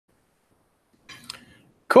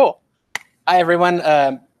Cool. Hi, everyone.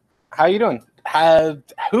 How are you doing?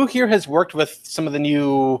 Who here has worked with some of the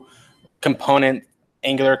new component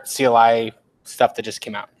Angular CLI stuff that just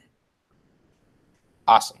came out?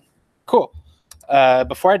 Awesome. Cool.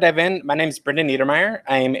 Before I dive in, my name is Brenden Niedermeyer.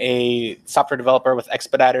 I'm a software developer with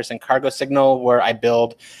Expeditors and Cargo Signal, where I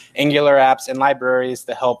build Angular apps and libraries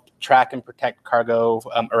to help track and protect cargo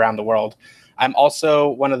around the world. I'm also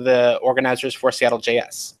one of the organizers for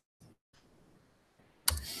Seattle.js.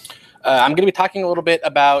 I'm going to be talking a little bit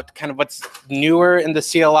about kind of what's newer in the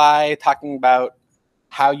CLI, talking about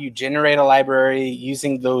how you generate a library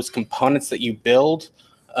using those components that you build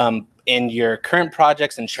in your current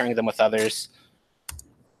projects and sharing them with others.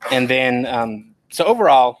 And then, so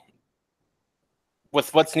overall,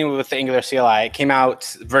 with what's new with the Angular CLI, it came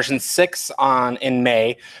out version 6 in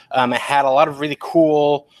May. It had a lot of really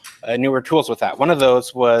cool newer tools with that. One of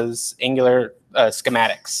those was Angular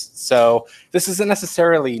schematics. So this isn't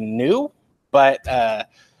necessarily new, but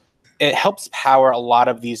it helps power a lot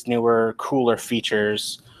of these newer, cooler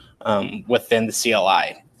features within the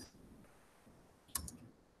CLI.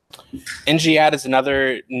 ngSeattle is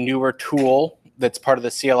another newer tool that's part of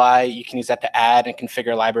the CLI. You can use that to add and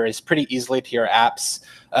configure libraries pretty easily to your apps.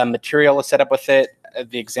 Material is set up with it.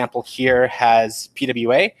 The example here has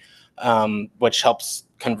PWA, which helps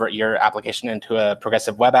convert your application into a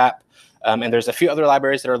progressive web app. And there's a few other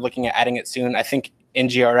libraries that are looking at adding it soon. I think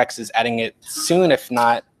NGRX is adding it soon, if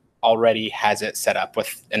not already has it set up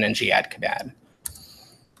with an ng-add command.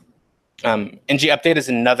 ng-update is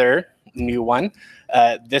another new one.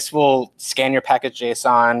 This will scan your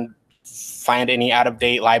package.json, find any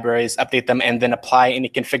out-of-date libraries, update them, and then apply any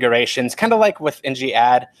configurations, kind of like with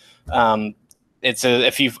ng-add.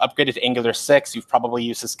 If you've upgraded to Angular 6, you've probably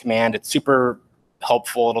used this command. It's super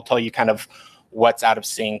helpful. It'll tell you kind of what's out of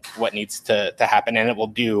sync, what needs to happen, and it will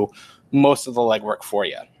do most of the legwork for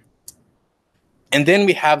you. And then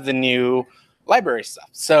we have the new library stuff.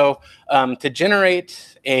 So to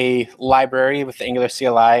generate a library with the Angular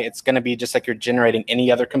CLI, it's going to be just like you're generating any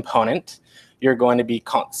other component. You're going to be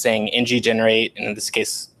saying ng-generate, and in this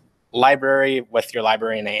case, library with your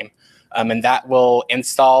library name. And that will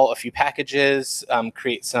install a few packages,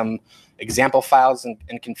 create some example files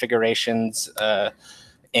and configurations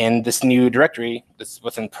in this new directory that's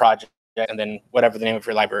within project, and then whatever the name of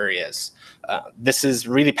your library is. This is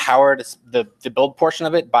really powered, the build portion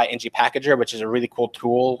of it, by ng-packager, which is a really cool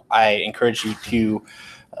tool I encourage you to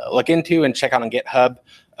look into and check out on GitHub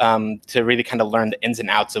to really kind of learn the ins and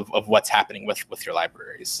outs of what's happening with your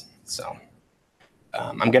libraries. So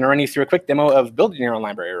I'm going to run you through a quick demo of building your own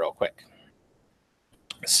library real quick.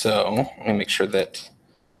 So let me make sure that,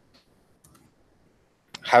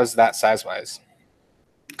 how's that size-wise?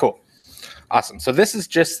 Cool. Awesome. So this is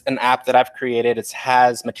just an app that I've created. It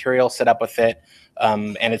has material set up with it,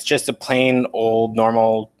 and it's just a plain old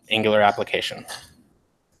normal Angular application.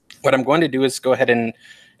 What I'm going to do is go ahead and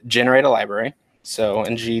generate a library. So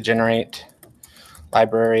ng-generate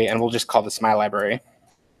library, and we'll just call this my library.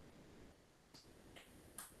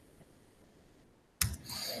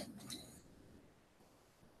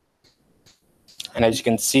 And as you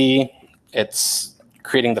can see, it's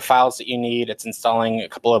creating the files that you need. It's installing a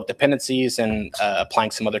couple of dependencies and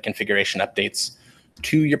applying some other configuration updates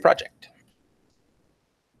to your project.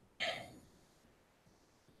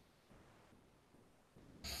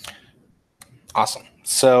 Awesome.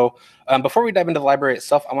 So before we dive into the library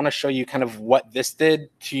itself, I want to show you kind of what this did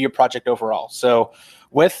to your project overall. So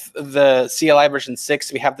with the CLI version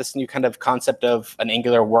 6, we have this new kind of concept of an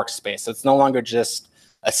Angular workspace. So it's no longer just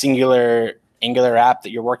a singular Angular app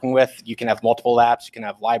that you're working with. You can have multiple apps. You can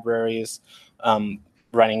have libraries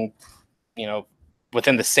running,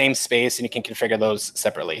 within the same space, and you can configure those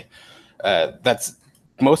separately. That's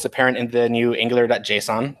most apparent in the new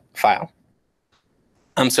angular.json file.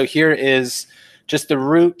 So here is just the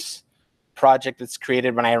root project that's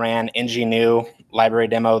created when I ran ng-new library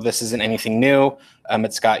demo. This isn't anything new.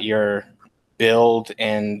 It's got your build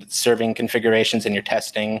and serving configurations and your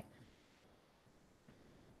testing.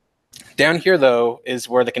 Down here, though, is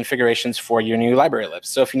where the configurations for your new library live.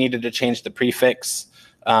 So if you needed to change the prefix,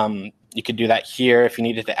 you could do that here. If you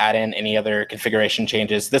needed to add in any other configuration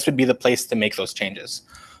changes, this would be the place to make those changes.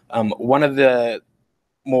 One of the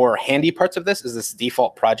more handy parts of this is this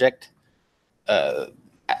default project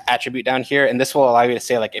attribute down here. And this will allow you to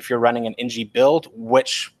say, like, if you're running an ng build,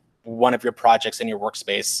 which one of your projects in your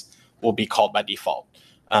workspace will be called by default.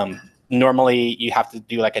 Normally, you have to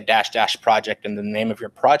do like a -- project in the name of your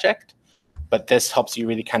project. But this helps you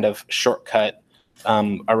really kind of shortcut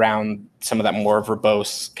around some of that more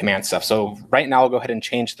verbose command stuff. So right now, I'll go ahead and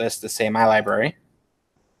change this to say my library.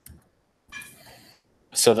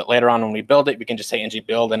 so that later on when we build it, we can just say ng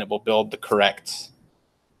build and it will build the correct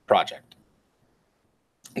project.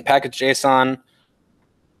 In package JSON,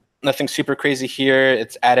 nothing super crazy here.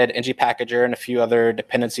 It's added ng packager and a few other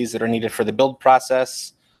dependencies that are needed for the build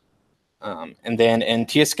process. And then in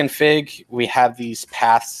tsconfig, we have these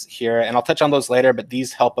paths here, and I'll touch on those later, but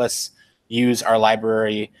these help us use our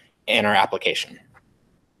library in our application.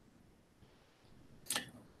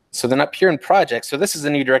 So then up here in projects, so this is a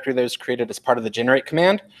new directory that was created as part of the generate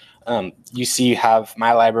command. You see you have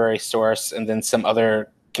my library source and then some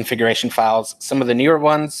other configuration files. Some of the newer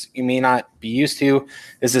ones you may not be used to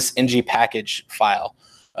is this ng package file.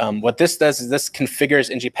 What this does is this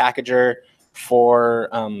configures ng packager for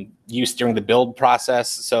use during the build process.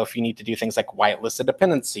 So if you need to do things like whitelist a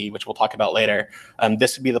dependency, which we'll talk about later,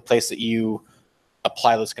 this would be the place that you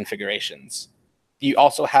apply those configurations. You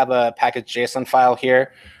also have a package JSON file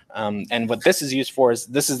here. And what this is used for is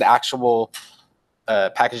this is the actual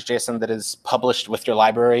package JSON that is published with your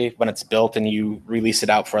library when it's built and you release it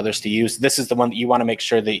out for others to use. This is the one that you want to make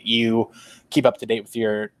sure that you keep up to date with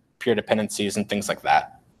your peer dependencies and things like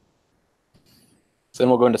that. So then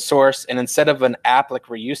we'll go into source, and instead of an app like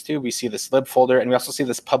we're used to, we see this lib folder, and we also see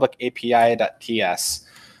this public API.ts.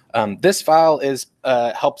 This file is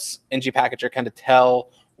helps ng packager kind of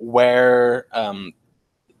tell where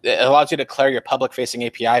it allows you to declare your public-facing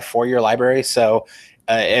API for your library. So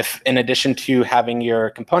if in addition to having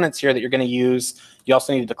your components here that you're going to use, you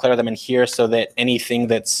also need to declare them in here so that anything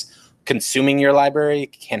that's consuming your library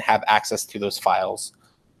can have access to those files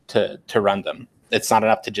to run them. It's not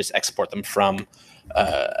enough to just export them from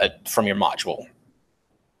your module.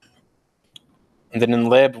 And then in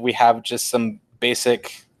lib, we have just some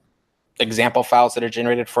basic example files that are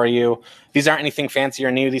generated for you. These aren't anything fancy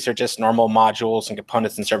or new. These are just normal modules and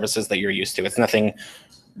components and services that you're used to. It's nothing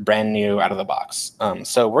brand new out of the box.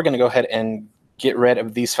 So we're going to go ahead and get rid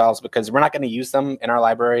of these files because we're not going to use them in our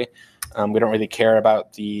library. We don't really care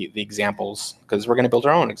about the examples because we're going to build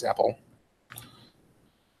our own example.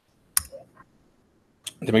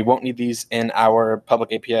 Then we won't need these in our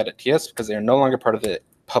public API.ts because they are no longer part of the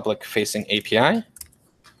public-facing API.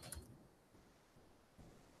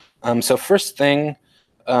 So first thing,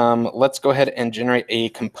 let's go ahead and generate a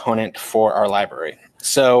component for our library.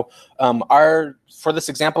 So for this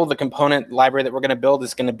example, the component library that we're going to build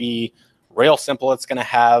is going to be real simple. It's going to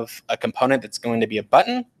have a component that's going to be a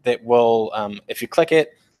button that will, if you click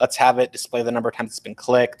it, let's have it display the number of times it's been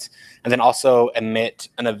clicked, and then also emit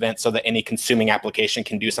an event so that any consuming application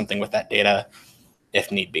can do something with that data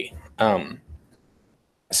if need be.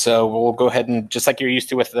 So we'll go ahead and, just like you're used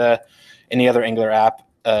to with any other Angular app,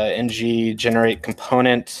 ng generate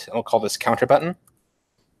component, and we'll call this counter button.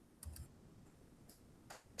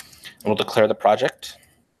 And we'll declare the project.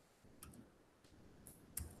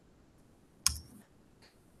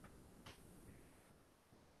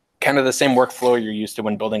 Kind of the same workflow you're used to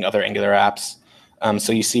when building other Angular apps.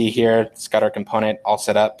 So you see here, it's got our component all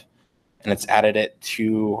set up, and it's added it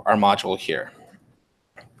to our module here.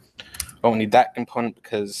 Won't need that component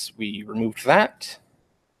because we removed that.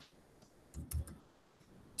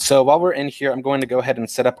 So while we're in here, I'm going to go ahead and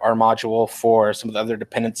set up our module for some of the other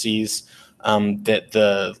dependencies that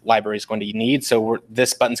the library is going to need. So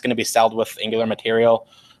this button's going to be styled with Angular material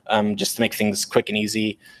just to make things quick and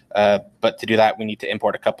easy. But to do that, we need to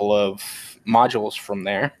import a couple of modules from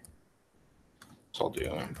there. So I'll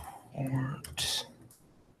do import.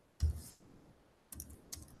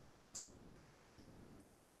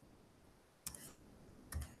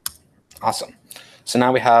 Awesome. So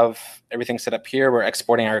now we have everything set up here. We're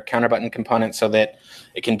exporting our counter button component so that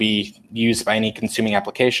it can be used by any consuming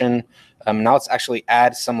application. Now let's actually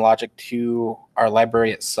add some logic to our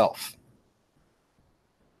library itself.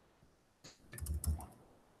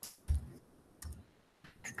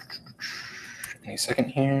 Any second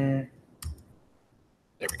here.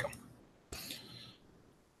 There we go.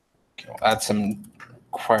 Okay, we'll add some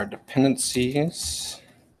required dependencies.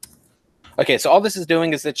 Okay, so all this is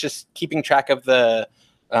doing is it's just keeping track of the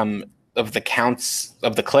counts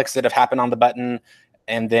of the clicks that have happened on the button,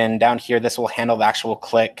 and then down here this will handle the actual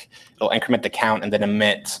click. It'll increment the count and then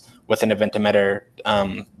emit with an event emitter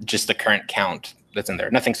just the current count that's in there.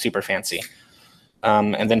 Nothing super fancy.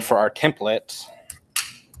 And then for our template,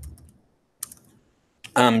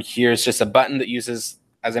 here's just a button that uses,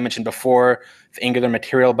 as I mentioned before, the Angular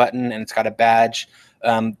material button, and it's got a badge.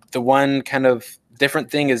 The one kind of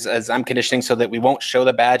different thing is, as I'm conditioning so that we won't show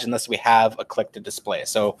the badge unless we have a click to display.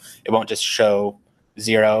 So it won't just show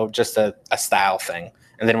 0, just a style thing.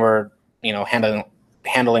 And then we're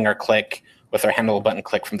handling our click with our handle button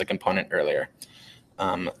click from the component earlier.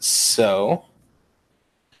 So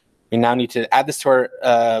We now need to add this to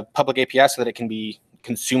our public API so that it can be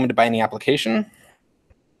consumed by any application.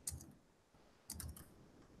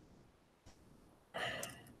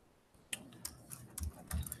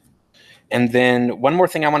 And then one more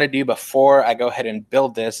thing I want to do before I go ahead and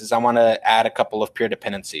build this is I want to add a couple of peer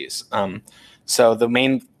dependencies. So the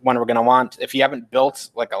main one we're going to want, if you haven't built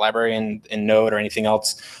like a library in Node or anything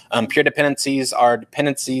else, peer dependencies are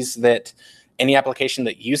dependencies that any application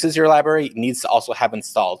that uses your library needs to also have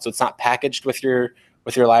installed. So it's not packaged with your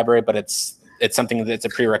library, but it's something that's a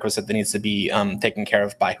prerequisite that needs to be taken care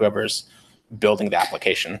of by whoever's building the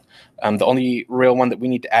application. The only real one that we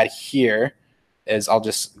need to add here is I'll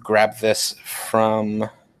just grab this from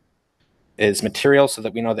is material so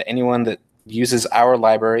that we know that anyone that uses our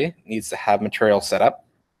library needs to have material set up.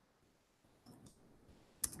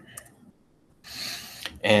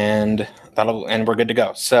 And we're good to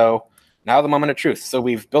go. So now the moment of truth. So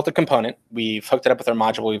we've built a component, we've hooked it up with our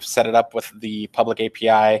module, we've set it up with the public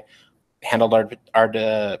API, handled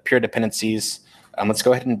our peer dependencies. Let's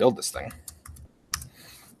go ahead and build this thing.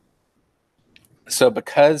 So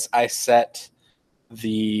because I set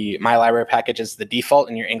my library package as the default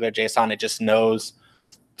in your Angular JSON, it just knows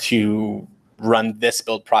to run this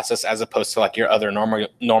build process as opposed to like your other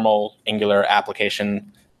normal Angular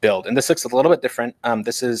application build. And this looks a little bit different.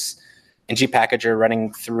 This is ngPackager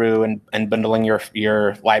running through and bundling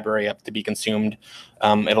your library up to be consumed.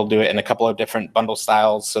 It'll do it in a couple of different bundle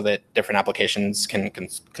styles so that different applications can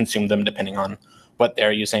consume them depending on what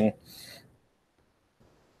they're using.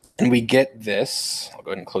 And we get this. I'll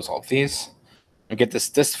go ahead and close all of these. We get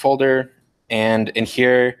this folder, and in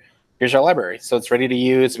here's our library. So it's ready to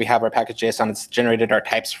use. We have our package.json. It's generated our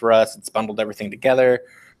types for us. It's bundled everything together.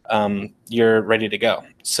 You're ready to go.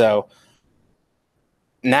 So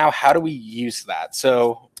now how do we use that?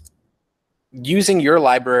 So using your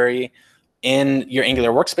library in your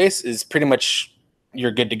Angular workspace is pretty much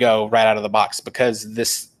you're good to go right out of the box, because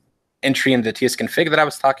this entry in the tsconfig that I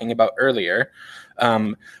was talking about earlier,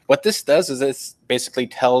 what this does is this basically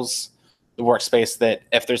tells the workspace that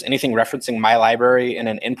if there's anything referencing my library in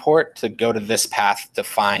an import, to go to this path to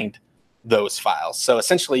find those files. So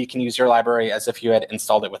essentially you can use your library as if you had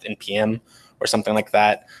installed it with npm or something like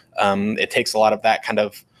that. It takes a lot of that kind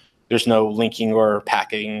of, there's no linking or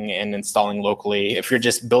packing and installing locally. If you're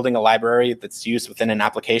just building a library that's used within an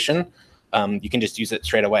application, you can just use it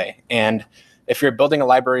straight away. And if you're building a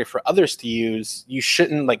library for others to use, you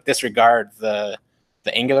shouldn't like disregard the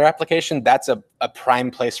Angular application. That's a prime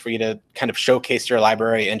place for you to kind of showcase your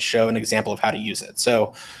library and show an example of how to use it.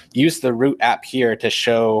 So use the root app here to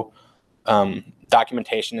show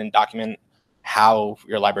documentation and document how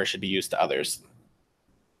your library should be used to others.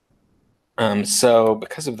 So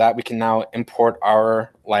because of that, we can now import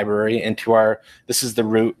our library into this is the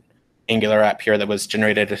root Angular app here that was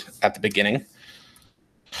generated at the beginning.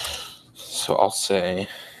 So I'll say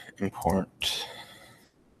import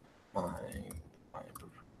my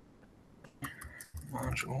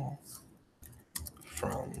module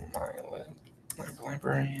from my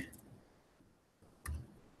library.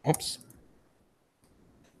 Oops.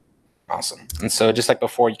 Awesome. And so just like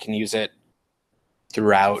before, you can use it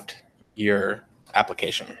throughout your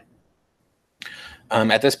application.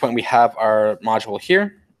 At this point, we have our module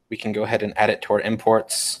here. We can go ahead and add it to our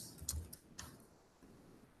imports.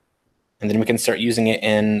 And then we can start using it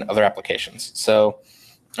in other applications. So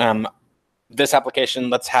this application,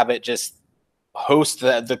 let's have it just host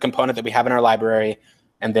the component that we have in our library.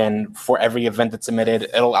 And then for every event that's emitted,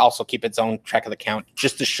 it'll also keep its own track of the count,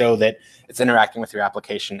 just to show that it's interacting with your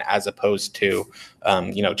application, as opposed to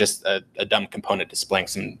just a dumb component displaying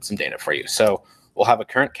some data for you. So we'll have a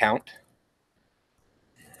current count.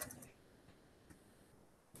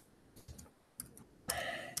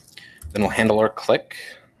 Then we'll handle our click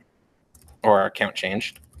or our count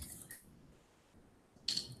changed.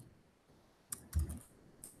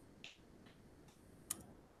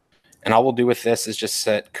 And all we'll do with this is just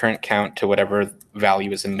set current count to whatever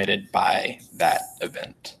value is emitted by that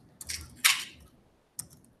event.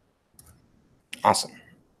 Awesome.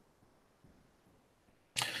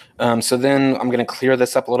 So then I'm going to clear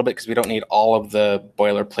this up a little bit because we don't need all of the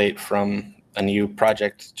boilerplate from a new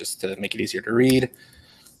project, just to make it easier to read.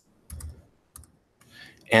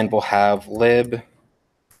 And we'll have lib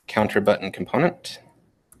counter button component.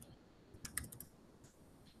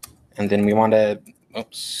 And then we want to,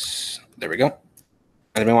 oops, there we go.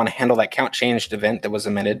 And then we want to handle that count changed event that was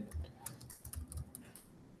emitted.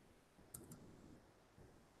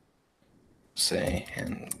 Say,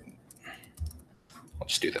 and I'll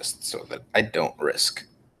just do this so that I don't risk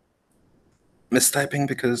mistyping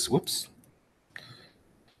because, whoops.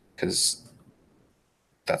 Because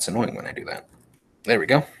That's annoying when I do that. There we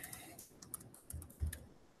go.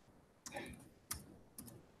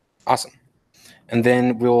 Awesome. And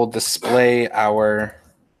then we'll display our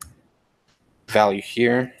value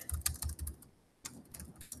here.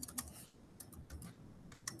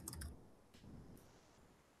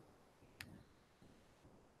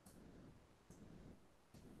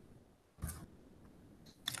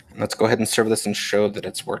 And let's go ahead and serve this and show that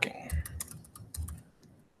it's working.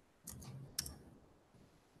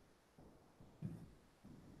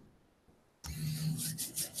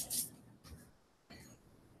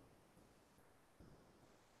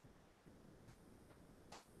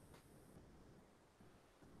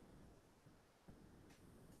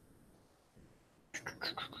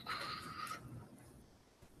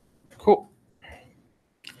 Cool.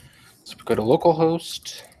 So we go to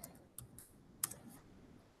localhost.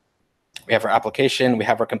 We have our application. We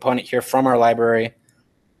have our component here from our library.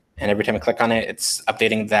 And every time I click on it, it's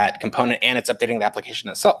updating that component and it's updating the application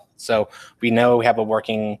itself. So we know we have a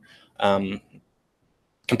working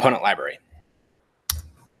component library.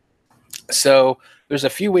 So there's a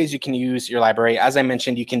few ways you can use your library. As I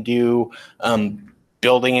mentioned, you can do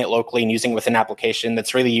building it locally and using it with an application.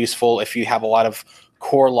 That's really useful if you have a lot of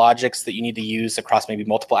core logics that you need to use across maybe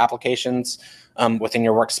multiple applications within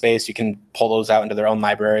your workspace. You can pull those out into their own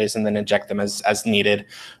libraries and then inject them as needed.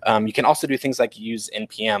 You can also do things like use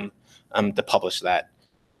npm to publish that.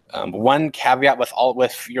 One caveat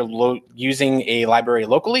with your using a library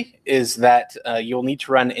locally is that you'll need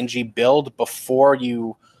to run ng build before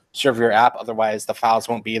you serve your app. Otherwise, the files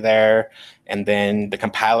won't be there, and then the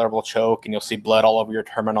compiler will choke, and you'll see blood all over your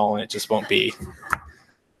terminal, and it just won't be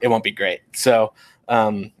great. So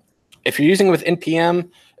if you're using it with npm,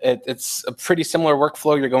 it's a pretty similar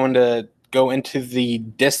workflow. You're going to go into the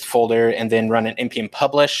dist folder and then run an npm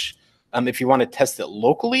publish. If you want to test it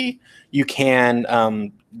locally, you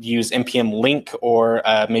can use npm link or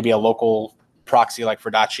maybe a local proxy like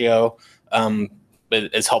Verdaccio.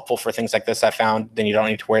 Is helpful for things like this, I found. Then you don't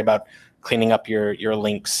need to worry about cleaning up your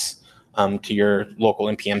links to your local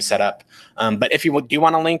npm setup. But if you do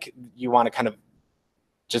want to link, you want to kind of,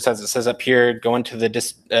 just as it says up here, go into the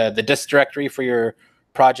dist directory for your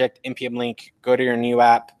project, npm link, go to your new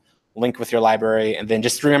app, link with your library, and then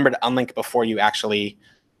just remember to unlink before you actually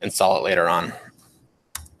install it later on.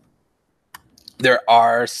 There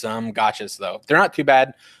are some gotchas, though. They're not too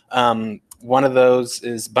bad. One of those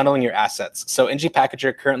is bundling your assets. So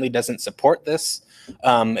ngPackager currently doesn't support this.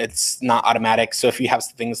 It's not automatic. So if you have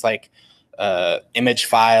things like image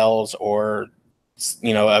files or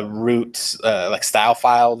a root like style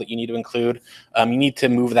file that you need to include, you need to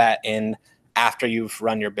move that in after you've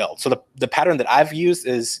run your build. So the pattern that I've used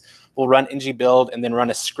is we'll run ng build and then run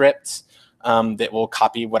a script that will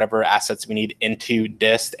copy whatever assets we need into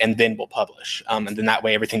dist, and then we'll publish. And then that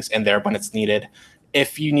way everything's in there when it's needed.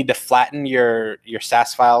 If you need to flatten your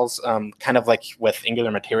SAS files, kind of like with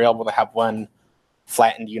Angular Material, we'll have one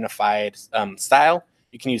flattened unified style.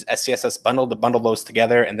 You can use SCSS bundle to bundle those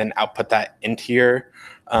together and then output that into your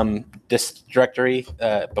dist directory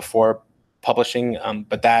before publishing.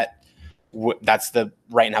 But that's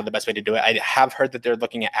right now the best way to do it. I have heard that they're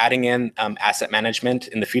looking at adding in asset management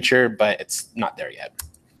in the future, but it's not there yet.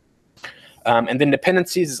 And then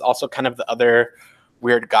dependencies is also kind of the other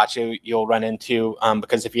weird gotcha you'll run into,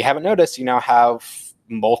 because if you haven't noticed, you now have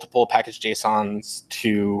multiple package JSONs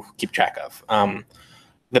to keep track of.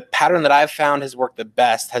 The pattern that I've found has worked the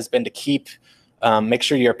best has been to keep make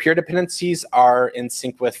sure your peer dependencies are in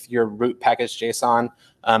sync with your root package JSON.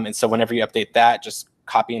 And so whenever you update that, just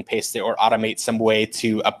copy and paste it or automate some way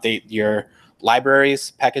to update your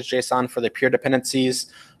libraries package JSON for the peer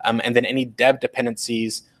dependencies. And then any dev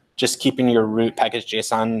dependencies, just keeping your root package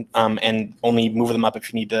JSON and only move them up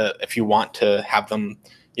if you want to have them,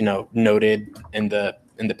 noted in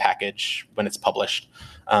the package when it's published.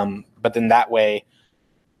 But then that way,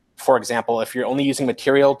 for example, if you're only using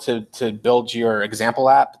material to build your example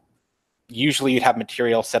app, usually you'd have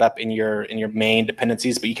material set up in your main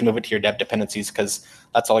dependencies, but you can move it to your dev dependencies because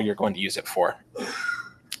that's all you're going to use it for.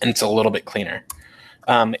 And it's a little bit cleaner.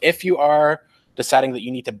 If you are deciding that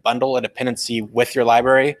you need to bundle a dependency with your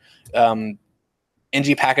library,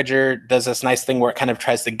 ngPackager does this nice thing where it kind of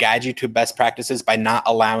tries to guide you to best practices by not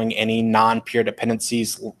allowing any non-peer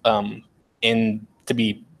dependencies to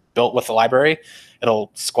be built with the library.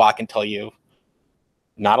 It'll squawk and tell you,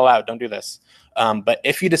 not allowed, don't do this. But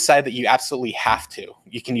if you decide that you absolutely have to,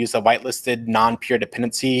 you can use the whitelisted non-peer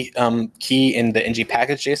dependency key in the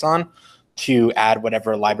ngPackage JSON to add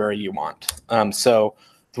whatever library you want. So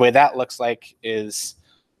the way that looks like is,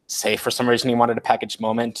 say for some reason you wanted a package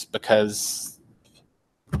moment because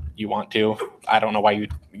you want to. I don't know why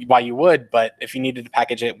you would, but if you needed to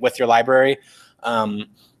package it with your library,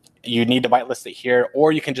 you need to whitelist it here,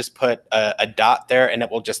 or you can just put a dot there and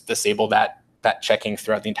it will just disable that checking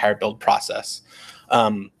throughout the entire build process.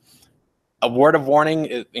 A word of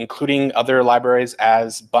warning, including other libraries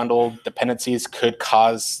as bundled dependencies could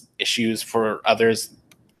cause issues for others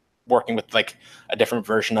working with like a different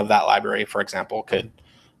version of that library, for example, could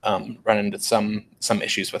run into some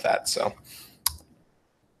issues with that. So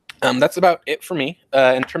that's about it for me.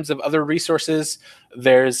 In terms of other resources,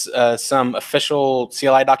 there's some official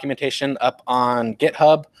CLI documentation up on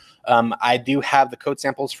GitHub. I do have the code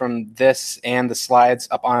samples from this and the slides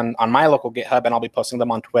up on my local GitHub, and I'll be posting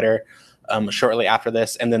them on Twitter shortly after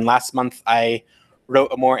this. And then last month, I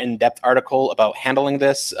wrote a more in-depth article about handling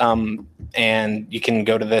this, and you can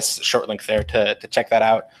go to this short link there to check that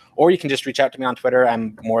out. Or you can just reach out to me on Twitter.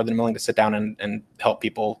 I'm more than willing to sit down and help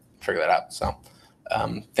people figure that out. So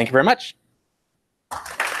thank you very much.